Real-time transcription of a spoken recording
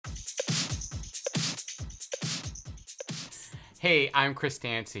Hey, I'm Chris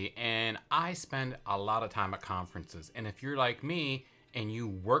Dancy, and I spend a lot of time at conferences. And if you're like me and you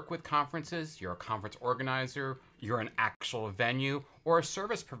work with conferences, you're a conference organizer, you're an actual venue, or a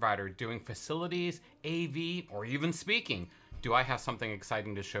service provider doing facilities, AV, or even speaking, do I have something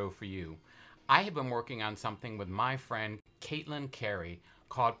exciting to show for you? I have been working on something with my friend Caitlin Carey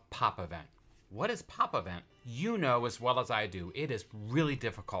called Popevent. What is Popevent? You know as well as I do, it is really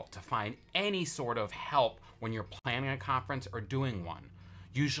difficult to find any sort of help when you're planning a conference or doing one.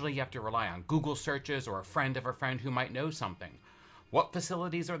 Usually you have to rely on Google searches or a friend of a friend who might know something. What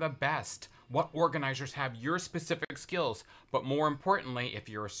facilities are the best? What organizers have your specific skills? But more importantly, if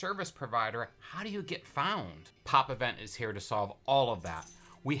you're a service provider, how do you get found? Popevent is here to solve all of that.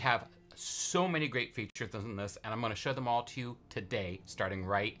 We have so many great features in this, and I'm going to show them all to you today, starting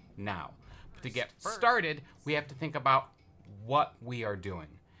right now. To get started, we have to think about what we are doing.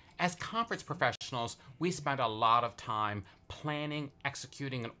 As conference professionals, we spend a lot of time planning,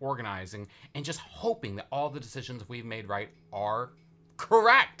 executing, and organizing, and just hoping that all the decisions we've made right are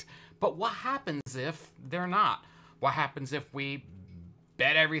correct. But what happens if they're not? What happens if we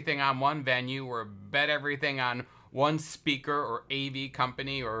bet everything on one venue or bet everything on one speaker or AV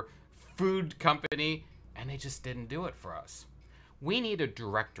company or food company, and they just didn't do it for us? We need a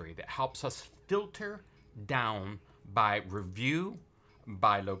directory that helps us filter down by review,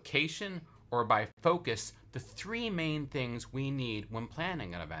 by location, or by focus the three main things we need when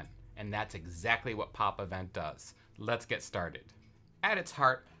planning an event. And that's exactly what Popevent does. Let's get started. At its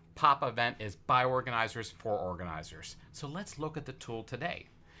heart, Popevent is by organizers for organizers. So let's look at the tool today.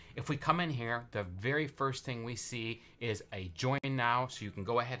 If we come in here, the very first thing we see is a join now, so you can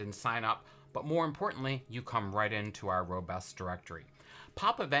go ahead and sign up. But more importantly, you come right into our robust directory.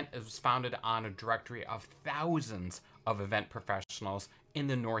 Popevent is founded on a directory of thousands of event professionals in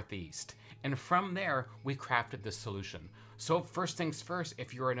the Northeast. And from there, we crafted this solution. So first things first,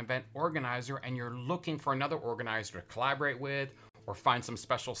 if you're an event organizer and you're looking for another organizer to collaborate with or find some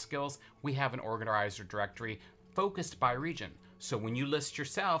special skills, we have an organizer directory focused by region. So when you list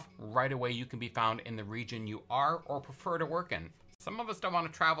yourself, right away you can be found in the region you are or prefer to work in. Some of us don't want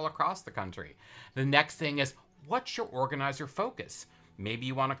to travel across the country. The next thing is, what's your organizer focus? Maybe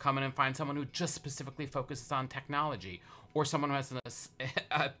you want to come in and find someone who just specifically focuses on technology, or someone who has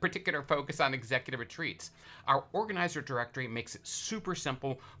a particular focus on executive retreats. Our organizer directory makes it super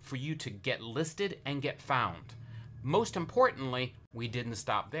simple for you to get listed and get found. Most importantly, we didn't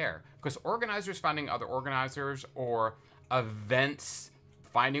stop there, because organizers finding other organizers or events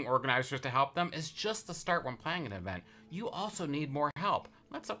finding organizers to help them is just the start when planning an event. You also need more help.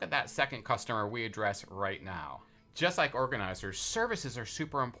 Let's look at that second customer we address right now. Just like organizers, services are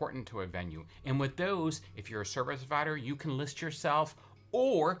super important to a venue. And with those, if you're a service provider, you can list yourself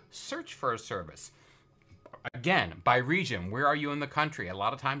or search for a service. Again, by region, where are you in the country? A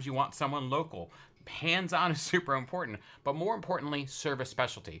lot of times you want someone local. Hands-on is super important, but more importantly, service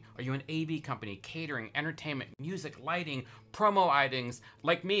specialty. Are you an AV company, catering, entertainment, music, lighting, promo items,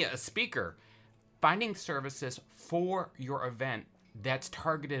 like me, a speaker? Finding services for your event that's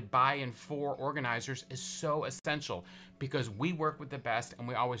targeted by and for organizers is so essential, because we work with the best and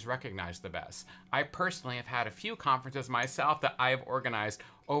we always recognize the best. I personally have had a few conferences myself that I have organized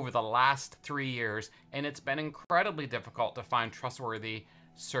over the last 3 years, and it's been incredibly difficult to find trustworthy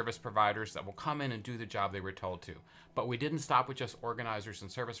service providers that will come in and do the job they were told to. But we didn't stop with just organizers and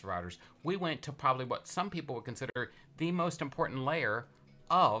service providers. We went to probably what some people would consider the most important layer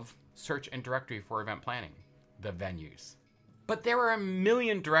of search and directory for event planning, the venues. But there are a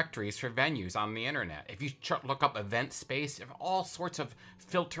million directories for venues on the internet. If you look up event space, you have all sorts of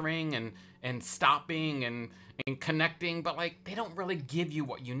filtering and stopping and connecting, but like they don't really give you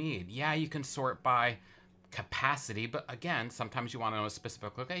what you need. Yeah, you can sort by capacity, but again, sometimes you want to know a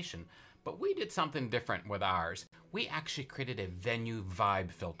specific location. But we did something different with ours. We actually created a venue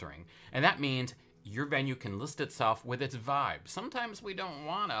vibe filtering. And that means your venue can list itself with its vibe. Sometimes we don't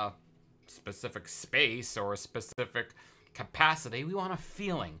want a specific space or a specific capacity. We want a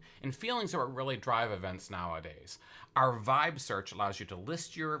feeling. And feelings are what really drive events nowadays. Our vibe search allows you to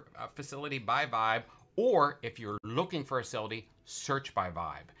list your facility by vibe, or if you're looking for a facility, search by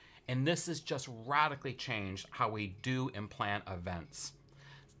vibe. And this has just radically changed how we do and plan events.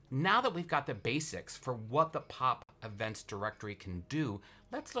 Now that we've got the basics for what the Pop Events directory can do,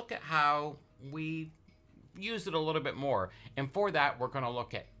 let's look at how we use it a little bit more. And for that, we're going to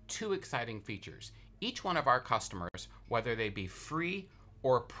look at two exciting features. Each one of our customers, whether they be free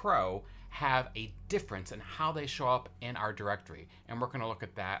or pro, have a difference in how they show up in our directory. And we're going to look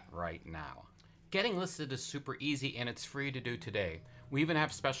at that right now. Getting listed is super easy and it's free to do today. We even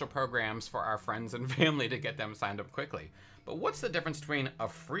have special programs for our friends and family to get them signed up quickly. But what's the difference between a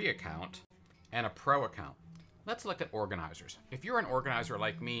free account and a pro account? Let's look at organizers. If you're an organizer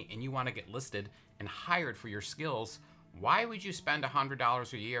like me and you want to get listed and hired for your skills, why would you spend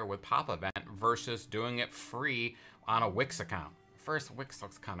 $100 a year with Popevent versus doing it free on a Wix account? First, Wix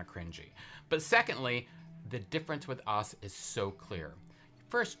looks kind of cringy. But secondly, the difference with us is so clear.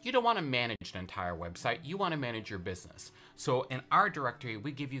 First, you don't want to manage an entire website. You want to manage your business. So in our directory,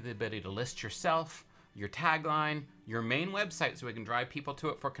 we give you the ability to list yourself, your tagline, your main website so we can drive people to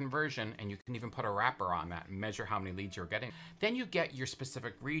it for conversion, and you can even put a wrapper on that and measure how many leads you're getting. Then you get your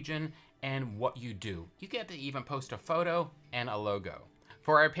specific region and what you do. You get to even post a photo and a logo.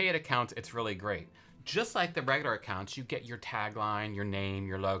 For our paid accounts, it's really great. Just like the regular accounts, you get your tagline, your name,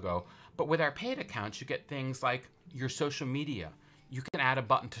 your logo. But with our paid accounts, you get things like your social media. You can add a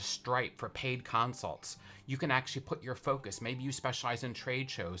button to Stripe for paid consults. You can actually put your focus. Maybe you specialize in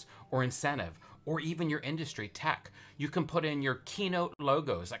trade shows or incentive, or even your industry, tech. You can put in your keynote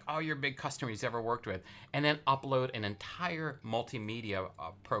logos, like all your big customers you've ever worked with, and then upload an entire multimedia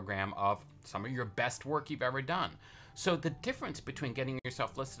program of some of your best work you've ever done. So the difference between getting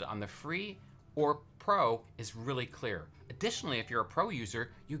yourself listed on the free or pro is really clear. Additionally, if you're a pro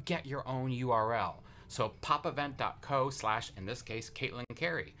user, you get your own URL. So popevent.co/ in this case, Caitlin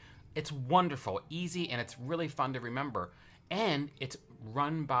Carey. It's wonderful, easy, and it's really fun to remember. And it's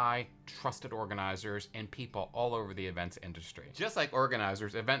run by trusted organizers and people all over the events industry. Just like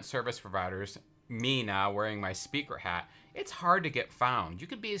organizers, event service providers, me now wearing my speaker hat, it's hard to get found. You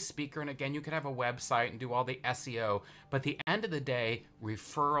could be a speaker, and again, you could have a website and do all the SEO, but at the end of the day,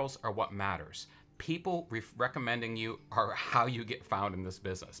 referrals are what matters. People recommending you are how you get found in this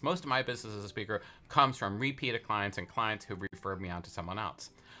business. Most of my business as a speaker comes from repeated clients and clients who referred me on to someone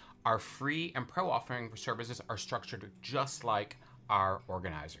else. Our free and pro offering services are structured just like our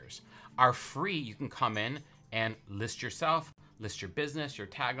organizers. Our free, you can come in and list yourself, list your business, your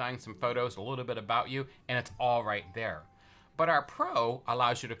tagline, some photos, a little bit about you, and it's all right there. But our pro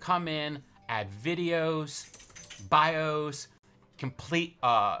allows you to come in, add videos, bios, complete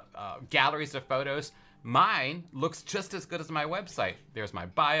galleries of photos. Mine looks just as good as my website. There's my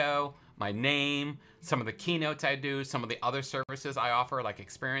bio, my name, some of the keynotes I do, some of the other services I offer, like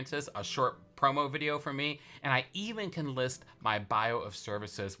experiences, a short promo video for me, and I even can list my bio of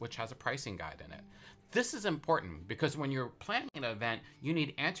services, which has a pricing guide in it. This is important because when you're planning an event, you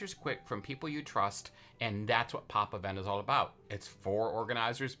need answers quick from people you trust, and that's what Popevent is all about. It's for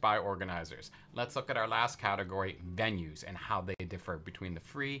organizers by organizers. Let's look at our last category, venues, and how they differ between the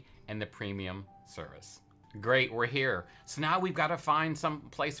free and the premium service. Great, we're here. So now we've got to find some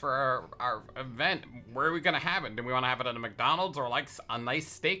place for our event. Where are we going to have it? Do we want to have it at a McDonald's or like a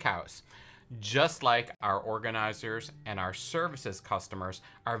nice steakhouse? Just like our organizers and our services customers,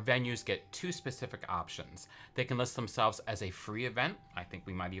 our venues get two specific options. They can list themselves as a free event. I think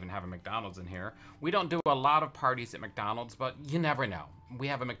we might even have a McDonald's in here. We don't do a lot of parties at McDonald's, but you never know. We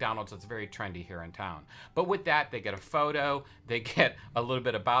have a McDonald's that's very trendy here in town. But with that, they get a photo, they get a little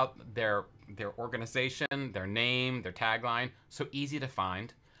bit about their organization, their name, their tagline, so easy to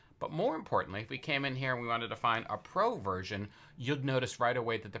find. But more importantly, if we came in here and we wanted to find a pro version, you'd notice right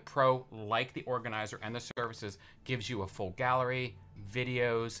away that the pro, like the organizer and the services, gives you a full gallery,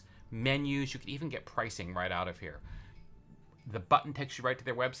 videos, menus. You could even get pricing right out of here. The button takes you right to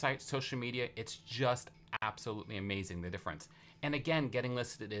their website, social media. It's just absolutely amazing, the difference. And again, getting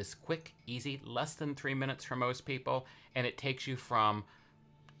listed is quick, easy, less than 3 minutes for most people, and it takes you from,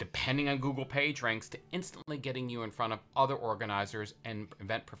 depending on Google page ranks, to instantly getting you in front of other organizers and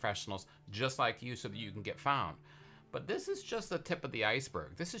event professionals just like you so that you can get found. But this is just the tip of the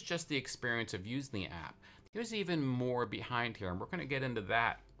iceberg. This is just the experience of using the app. There's even more behind here, and we're going to get into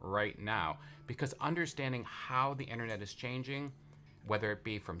that right now, because understanding how the internet is changing, whether it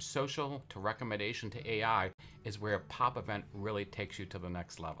be from social to recommendation to AI, is where Popevent really takes you to the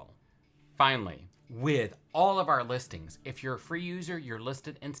next level. Finally, with all of our listings, if you're a free user, you're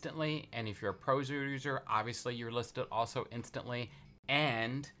listed instantly, and if you're a pro user, obviously you're listed also instantly,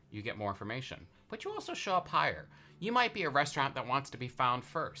 and you get more information. But you also show up higher. You might be a restaurant that wants to be found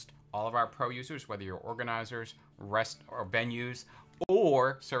first. All of our pro users, whether you're organizers, or venues,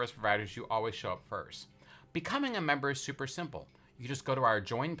 or service providers, you always show up first. Becoming a member is super simple. You just go to our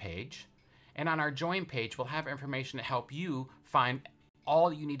join page, and on our join page, we'll have information to help you find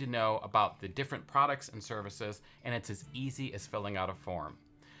all you need to know about the different products and services, and it's as easy as filling out a form.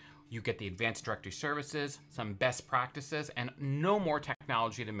 You get the advanced directory services, some best practices, and no more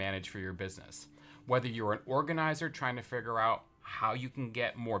technology to manage for your business. Whether you're an organizer trying to figure out how you can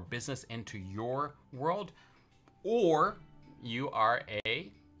get more business into your world, or you are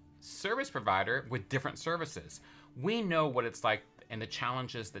a service provider with different services. We know what it's like and the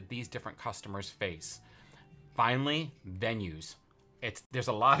challenges that these different customers face. Finally, venues. There's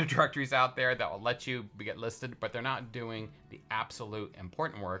a lot of directories out there that will let you get listed, but they're not doing the absolute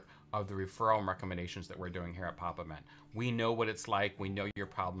important work of the referral and recommendations that we're doing here at Popevent. We know what it's like, we know your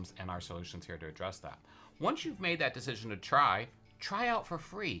problems, and our solutions here to address that. Once you've made that decision to try out for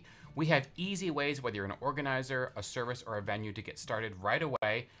free. We have easy ways, whether you're an organizer, a service, or a venue, to get started right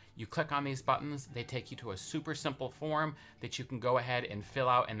away. You click on these buttons, they take you to a super simple form that you can go ahead and fill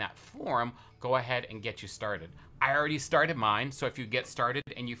out, and that form go ahead and get you started. I already started mine, so if you get started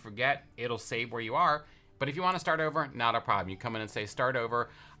and you forget, it'll save where you are. But if you want to start over, not a problem. You come in and say start over.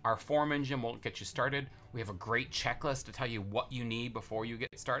 Our form engine will get you started. We have a great checklist to tell you what you need before you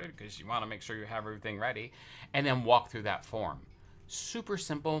get started, because you want to make sure you have everything ready, and then walk through that form. Super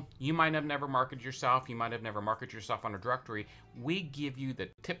simple. You might have never marketed yourself. You might have never marketed yourself on a directory. We give you the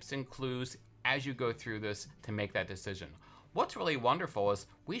tips and clues as you go through this to make that decision. What's really wonderful is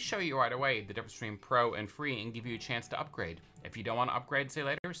we show you right away the difference between pro and free and give you a chance to upgrade. If you don't want to upgrade, say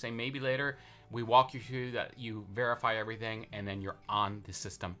later, say maybe later. We walk you through that, you verify everything, and then you're on the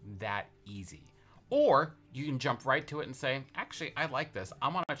system that easy. Or you can jump right to it and say, actually, I like this. I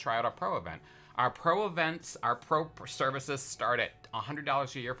want to try out a pro event. Our pro events, our pro services start at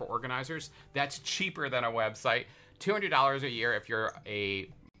 $100 a year for organizers. That's cheaper than a website. $200 a year if you're a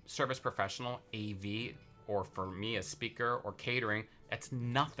service professional, AV, or for me, a speaker or catering. That's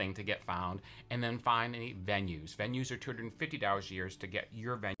nothing to get found. And then finally, venues. Venues are $250 a year to get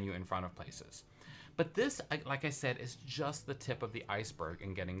your venue in front of places. But this, like I said, is just the tip of the iceberg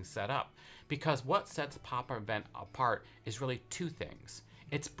in getting set up. Because what sets Popevent apart is really two things.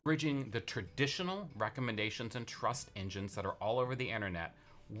 It's bridging the traditional recommendations and trust engines that are all over the internet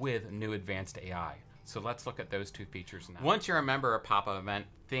with new advanced AI. So let's look at those two features now. Once you're a member of Popevent,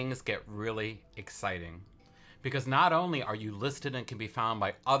 things get really exciting. Because not only are you listed and can be found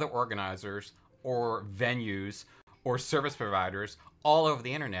by other organizers or venues or service providers all over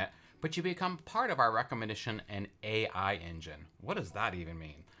the internet, but you become part of our recommendation and AI engine. What does that even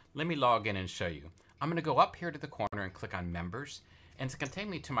mean? Let me log in and show you. I'm going to go up here to the corner and click on members, and it's going to take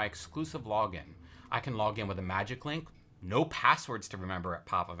me to my exclusive login. I can log in with a magic link, no passwords to remember at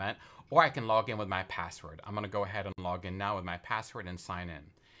Popevent, or I can log in with my password. I'm going to go ahead and log in now with my password and sign in.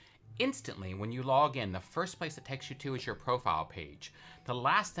 Instantly, when you log in, the first place it takes you to is your profile page. The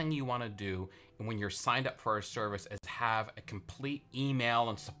last thing you want to do when you're signed up for a service is have a complete email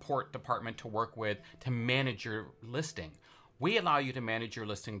and support department to work with to manage your listing. We allow you to manage your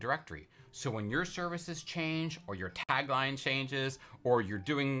listing directory. So when your services change, or your tagline changes, or you're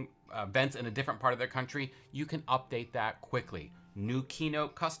doing events in a different part of the country, you can update that quickly. New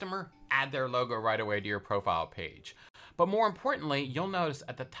keynote customer, add their logo right away to your profile page. But more importantly, you'll notice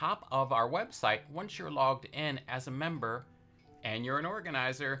at the top of our website, once you're logged in as a member and you're an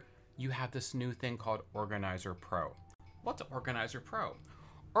organizer, you have this new thing called Organizer Pro. What's Organizer Pro?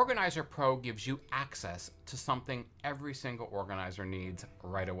 Organizer Pro gives you access to something every single organizer needs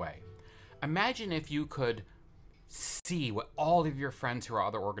right away. Imagine if you could see what all of your friends who are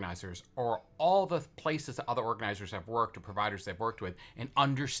other organizers, or all the places that other organizers have worked or providers they've worked with, and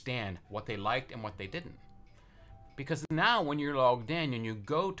understand what they liked and what they didn't. Because now when you're logged in and you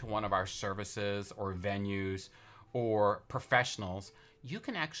go to one of our services or venues or professionals, you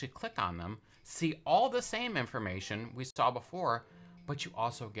can actually click on them, see all the same information we saw before, but you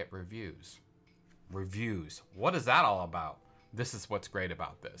also get reviews. Reviews, what is that all about? This is what's great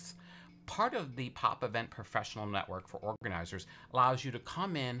about this. Part of the Popevent Professional Network for Organizers allows you to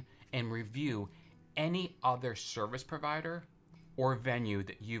come in and review any other service provider or venue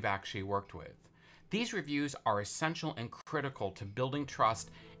that you've actually worked with. These reviews are essential and critical to building trust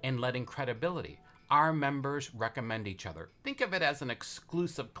and letting credibility. Our members recommend each other. Think of it as an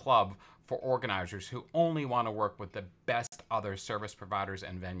exclusive club for organizers who only want to work with the best other service providers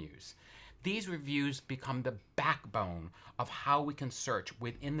and venues. These reviews become the backbone of how we can search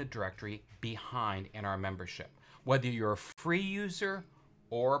within the directory behind in our membership. Whether you're a free user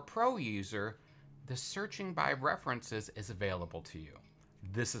or a pro user, the searching by references is available to you.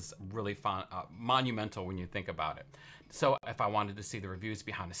 This is really fun, monumental when you think about it. So if I wanted to see the reviews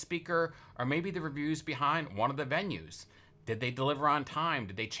behind a speaker, or maybe the reviews behind one of the venues, did they deliver on time?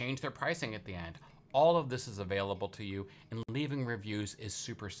 Did they change their pricing at the end? All of this is available to you, and leaving reviews is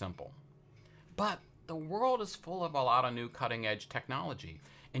super simple. But the world is full of a lot of new cutting edge technology,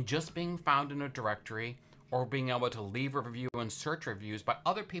 and just being found in a directory or being able to leave a review and search reviews by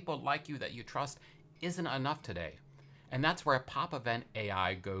other people like you that you trust isn't enough today. And that's where Popevent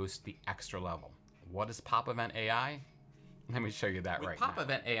AI goes the extra level. What is Popevent AI? Let me show you that right now. With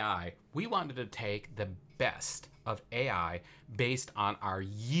Popevent AI, we wanted to take the best of AI based on our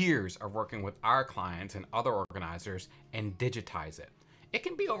years of working with our clients and other organizers and digitize it. It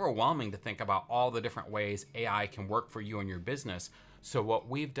can be overwhelming to think about all the different ways AI can work for you and your business. So what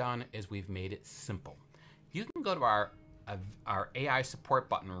we've done is we've made it simple. You can go to our AI support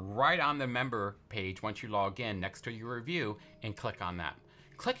button right on the member page once you log in next to your review and click on that.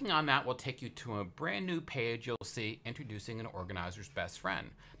 Clicking on that will take you to a brand new page you'll see introducing an organizer's best friend.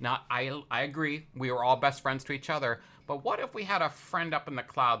 Now, I agree, we are all best friends to each other, but what if we had a friend up in the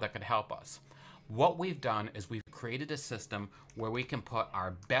cloud that could help us? What we've done is we've created a system where we can put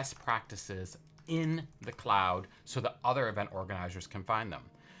our best practices in the cloud so that other event organizers can find them.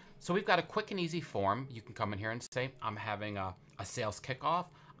 So we've got a quick and easy form. You can come in here and say, I'm having a sales kickoff.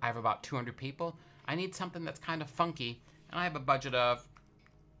 I have about 200 people. I need something that's kind of funky, and I have a budget of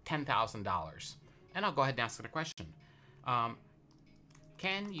 $10,000. And I'll go ahead and ask the question.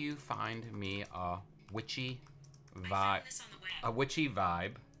 Can you find me a witchy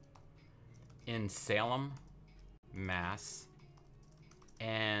vibe in Salem, Mass,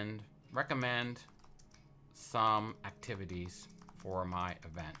 and recommend some activities for my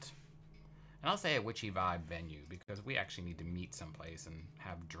event? And I'll say a witchy vibe venue because we actually need to meet someplace and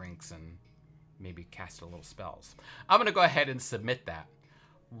have drinks and maybe cast a little spells. I'm gonna go ahead and submit that.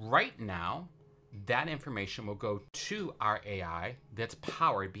 Right now, that information will go to our AI that's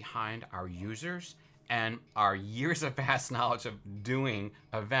powered behind our users and our years of vast knowledge of doing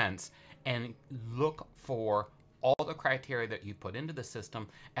events, and look for all the criteria that you put into the system,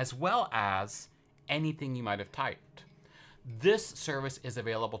 as well as anything you might have typed. This service is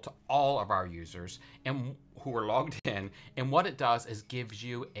available to all of our users and who are logged in, and what it does is gives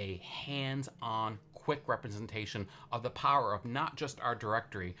you a hands-on quick representation of the power of not just our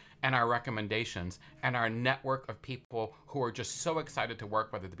directory and our recommendations and our network of people who are just so excited to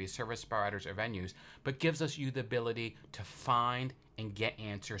work, whether it be service providers or venues, but gives us you the ability to find and get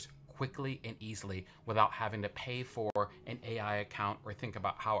answers quickly and easily without having to pay for an AI account or think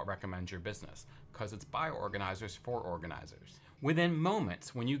about how it recommends your business, because it's by organizers for organizers. Within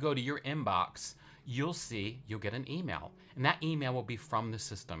moments, when you go to your inbox, you'll get an email, and that email will be from the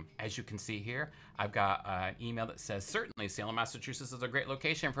system. As you can see here, I've got an email that says, certainly Salem, Massachusetts is a great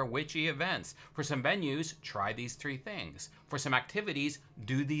location for witchy events. For some venues, try these 3 things. For some activities,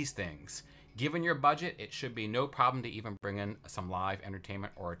 do these things. Given your budget, it should be no problem to even bring in some live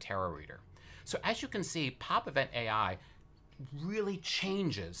entertainment or a tarot reader. So as you can see, Popevent AI really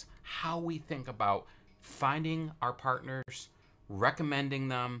changes how we think about finding our partners, recommending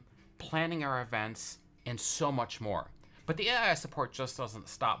them, planning our events, and so much more. But the AI support just doesn't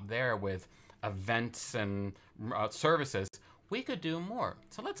stop there with events and services. We could do more.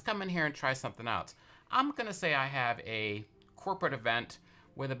 So let's come in here and try something else. I'm gonna say I have a corporate event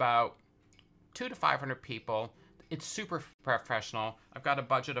with about 200 to 500 people. It's super professional. I've got a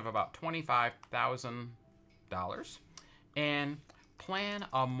budget of about $25,000 and plan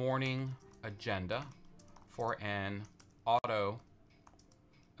a morning agenda for an auto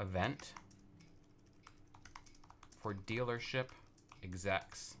event for dealership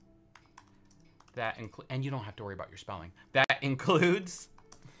execs. And you don't have to worry about your spelling. That includes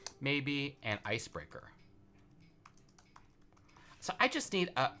maybe an icebreaker. So I just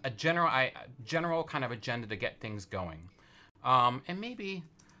need a general kind of agenda to get things going. And maybe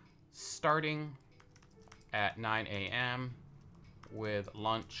starting at 9 a.m. with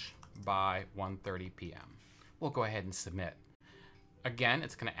lunch by 1:30 p.m. We'll go ahead and submit. Again,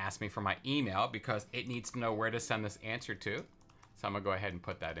 it's going to ask me for my email because it needs to know where to send this answer to. So I'm going to go ahead and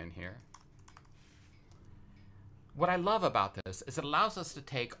put that in here. What I love about this is it allows us to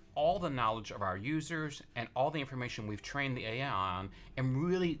take all the knowledge of our users and all the information we've trained the AI on and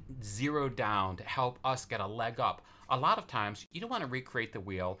really zero down to help us get a leg up. A lot of times, you don't want to recreate the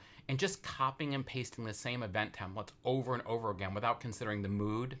wheel and just copying and pasting the same event templates over and over again without considering the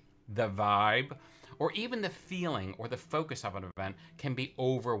mood, the vibe, or even the feeling or the focus of an event can be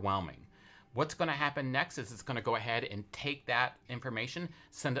overwhelming. What's going to happen next is it's going to go ahead and take that information,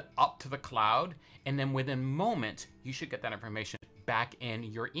 send it up to the cloud, and then within moments, you should get that information back in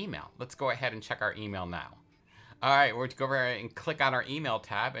your email. Let's go ahead and check our email now. All right, we're going to go over and click on our email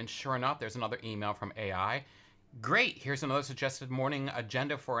tab, and sure enough, there's another email from AI. Great, here's another suggested morning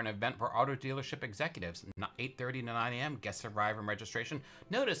agenda for an event for auto dealership executives. 8:30 to 9 a.m., guest arrival and registration.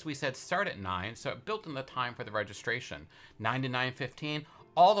 Notice we said start at 9, so it built in the time for the registration. 9 to 9:15,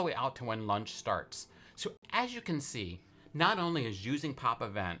 all the way out to when lunch starts. So as you can see, not only is using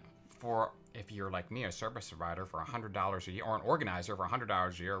Popevent for, if you're like me, a service provider for $100 a year, or an organizer for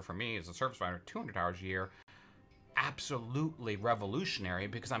 $100 a year, or for me as a service provider, $200 a year, absolutely revolutionary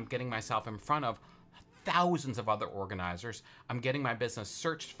because I'm getting myself in front of thousands of other organizers. I'm getting my business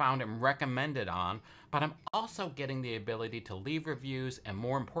searched, found, and recommended on, but I'm also getting the ability to leave reviews and,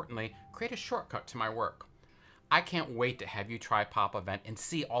 more importantly, create a shortcut to my work. I can't wait to have you try Popevent and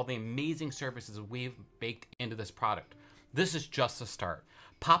see all the amazing services we've baked into this product. This is just the start.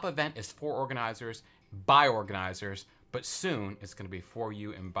 Popevent is for organizers, by organizers, but soon it's going to be for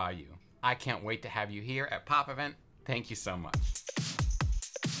you and by you. I can't wait to have you here at Popevent. Thank you so much.